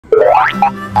Hello.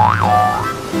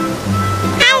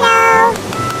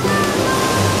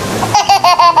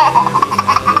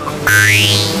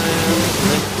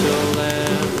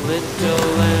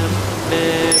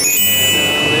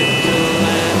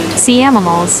 Sea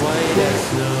animals.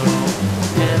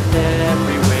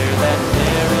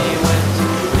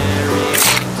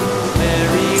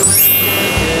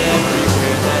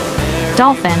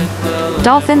 Dolphin.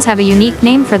 Dolphins have a unique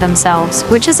name for themselves,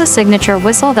 which is a signature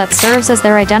whistle that serves as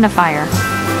their identifier.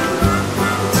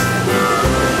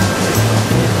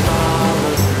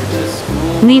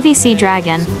 Leafy sea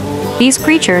dragon. These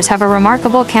creatures have a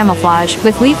remarkable camouflage,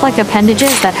 with leaf-like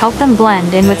appendages that help them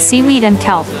blend in with seaweed and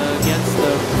kelp.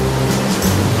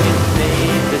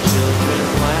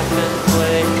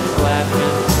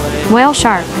 Whale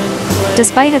shark.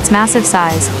 Despite its massive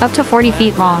size, up to 40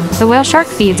 feet long, the whale shark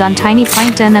feeds on tiny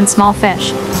plankton and small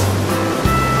fish.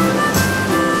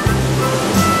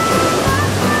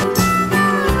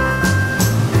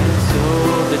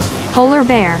 Polar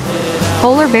bear.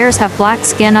 Polar bears have black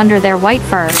skin under their white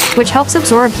fur, which helps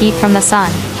absorb heat from the sun.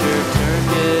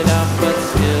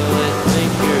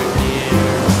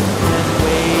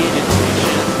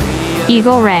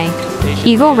 Eagle ray.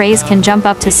 Eagle rays can jump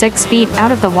up to 6 feet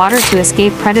out of the water to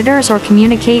escape predators or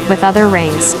communicate with other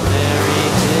rays.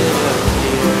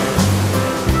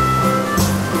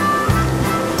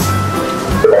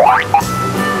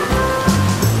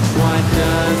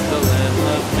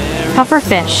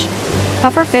 Pufferfish.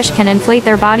 Pufferfish can inflate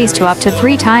their bodies to up to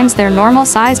 3 times their normal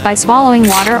size by swallowing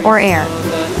water or air.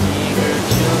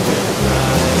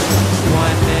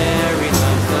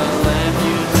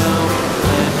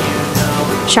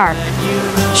 Shark.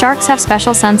 Sharks have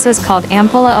special senses called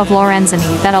ampulla of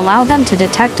Lorenzini that allow them to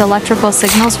detect electrical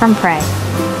signals from prey.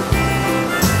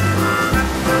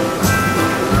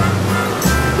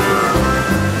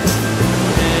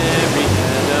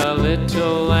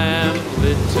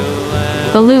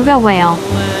 Beluga whale.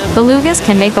 Belugas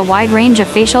can make a wide range of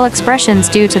facial expressions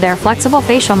due to their flexible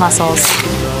facial muscles.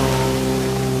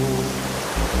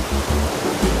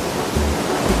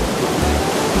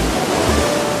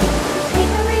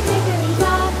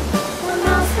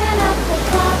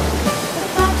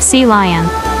 Sea lion.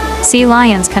 Sea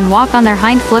lions can walk on their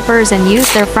hind flippers and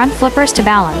use their front flippers to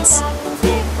balance.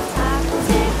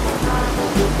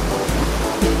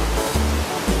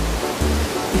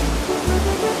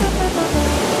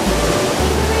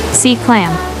 Sea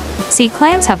clam. Sea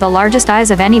clams have the largest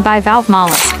eyes of any bivalve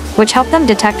mollusk, which help them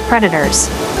detect predators.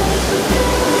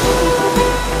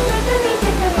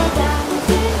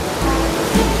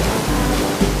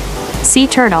 Sea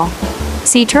turtle.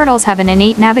 Sea turtles have an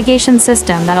innate navigation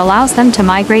system that allows them to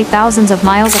migrate thousands of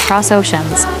miles across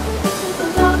oceans.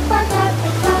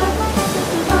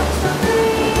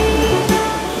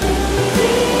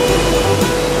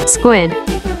 Squid.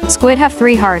 Squid have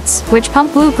 3 hearts, which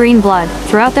pump blue-green blood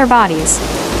throughout their bodies.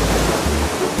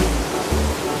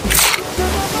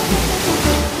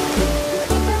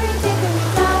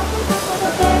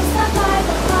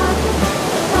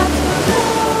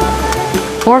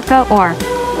 Orca or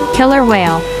killer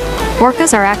whale.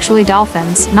 Orcas are actually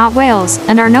dolphins, not whales,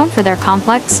 and are known for their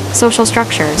complex, social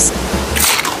structures.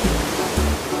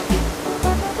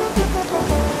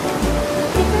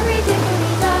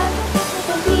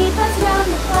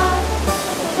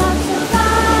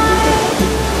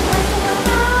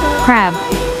 Crab.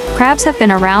 Crabs have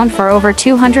been around for over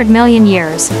 200 million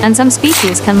years, and some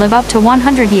species can live up to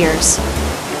 100 years.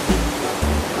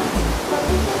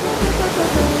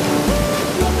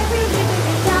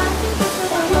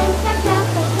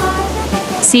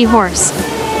 Seahorse.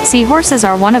 Seahorses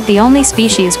are one of the only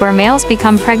species where males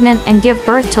become pregnant and give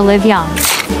birth to live young.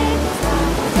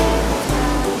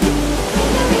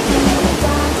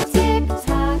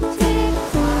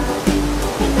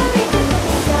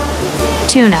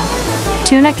 Tuna.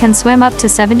 Tuna can swim up to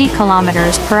 70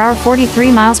 kilometers per hour,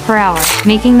 43 miles per hour,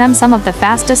 making them some of the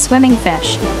fastest swimming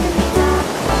fish.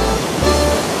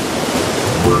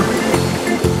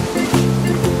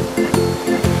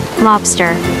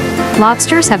 Lobster.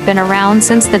 Lobsters have been around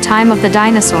since the time of the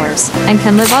dinosaurs, and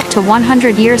can live up to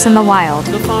 100 years in the wild.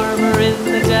 The farmer in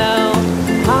the dell,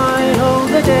 hi-ho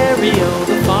the dairy-o,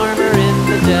 the farmer in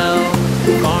the dell.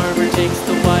 The farmer takes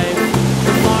the wife,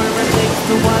 the farmer takes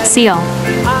the wife. Seal.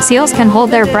 Seals can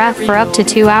hold their breath for up to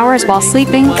 2 hours while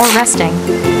sleeping or resting.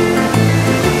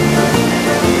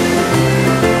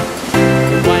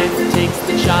 The wife takes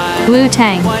the child. Blue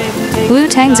tang. Blue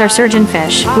tangs are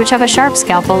surgeonfish, which have a sharp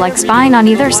scalpel-like spine on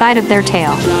either side of their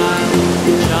tail. The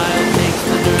child takes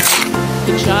the nurse,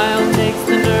 the child takes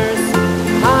the nurse.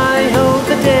 Hi-ho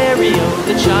the dairy-o,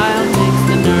 the child takes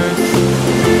the nurse.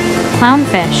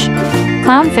 Clownfish.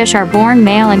 Clownfish are born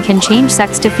male and can change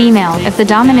sex to female if the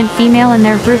dominant female in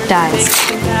their group dies.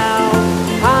 The cow.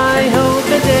 Hi-ho,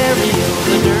 the dairy-o,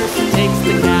 the nurse takes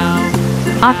the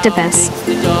cow. Octopus.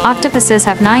 The dog. Octopuses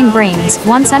have 9 brains,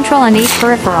 1 central and 8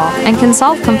 peripheral, and can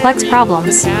solve complex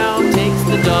problems. The cow takes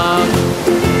the dog.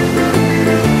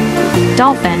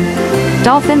 Dolphin.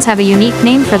 Dolphins have a unique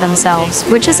name for themselves,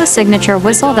 which is a signature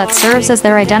whistle that serves as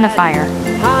their identifier.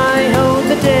 Hi-ho,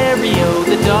 the dairy-o,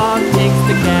 the dog takes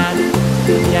the cat.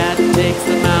 The cat takes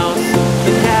the mouse.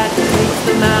 The cat takes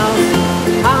the mouse.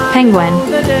 Hi-ho, Penguin.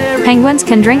 the dairy-o, Penguins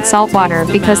can drink salt water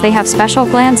because they have special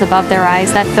glands above their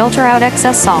eyes that filter out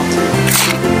excess salt.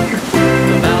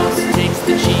 the mouse takes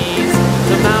the cheese.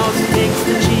 The mouse takes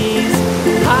the cheese.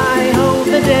 Hi-ho,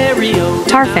 the dairy-o, the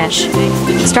Starfish. mouse takes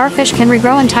the cheese. Starfish can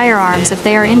regrow entire arms if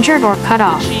they are injured or cut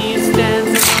off. Cheese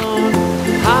stands alone.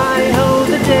 Hi-ho,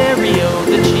 the dairy-o,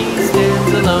 the cheese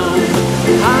stands alone.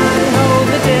 Hi-ho,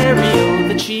 the dairy-o,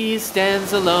 the cheese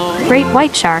stands alone. Great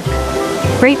white shark.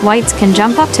 Great whites can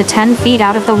jump up to 10 feet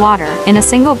out of the water in a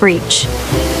single breach.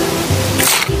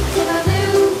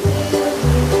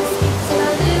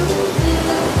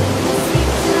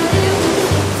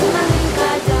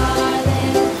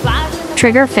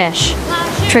 Triggerfish.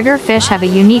 Triggerfish have a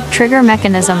unique trigger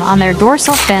mechanism on their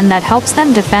dorsal fin that helps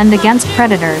them defend against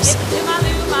predators.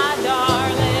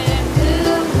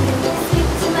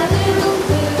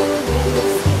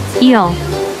 Eel.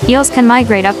 Eels can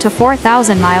migrate up to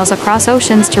 4,000 miles across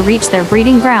oceans to reach their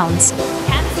breeding grounds.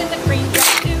 Cats in the cream jar,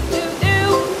 doo doo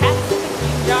doo. Cats in the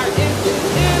cream jar, doo doo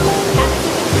doo. Cats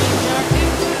in the cream jar, doo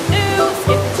doo doo.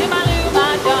 Skip to my loo,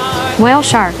 my darling. Whale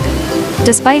shark.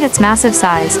 Despite its massive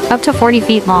size, up to 40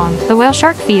 feet long, the whale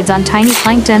shark feeds on tiny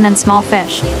plankton and small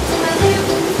fish.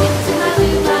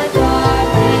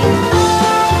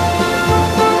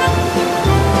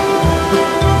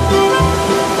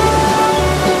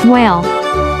 Whale.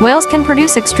 Whales can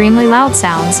produce extremely loud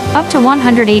sounds, up to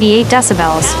 188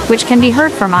 decibels, which can be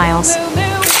heard for miles. Moo moo.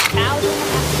 Cows in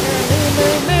the pasture, moo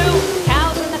moo moo.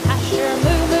 Cows in the pasture,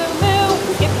 moo moo moo.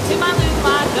 Skip to my loo,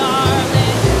 my darling.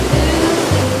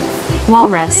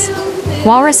 Walrus.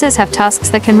 Walruses have tusks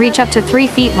that can reach up to 3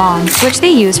 feet long, which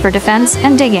they use for defense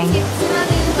and digging. Little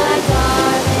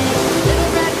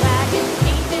red wagon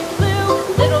painted blue.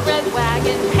 Little red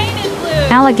wagon painted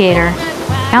blue. Alligator.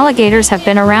 Alligators have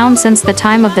been around since the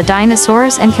time of the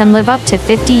dinosaurs and can live up to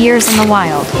 50 years in the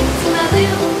wild.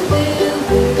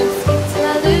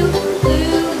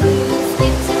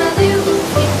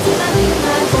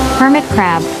 Hermit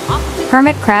crab.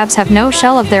 Hermit crabs have no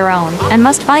shell of their own and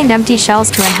must find empty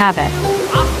shells to inhabit.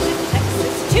 Off to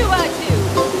Texas, 2-2.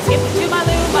 Skip to my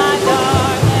loo, my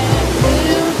darling.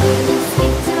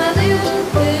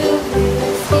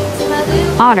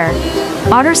 Otter.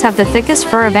 Otters have the thickest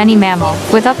fur of any mammal,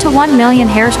 with up to 1 million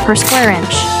hairs per square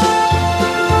inch.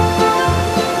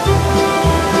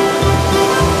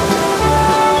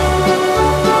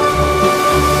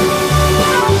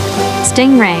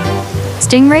 Stingray.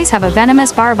 Stingrays have a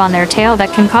venomous barb on their tail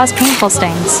that can cause painful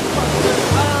stings.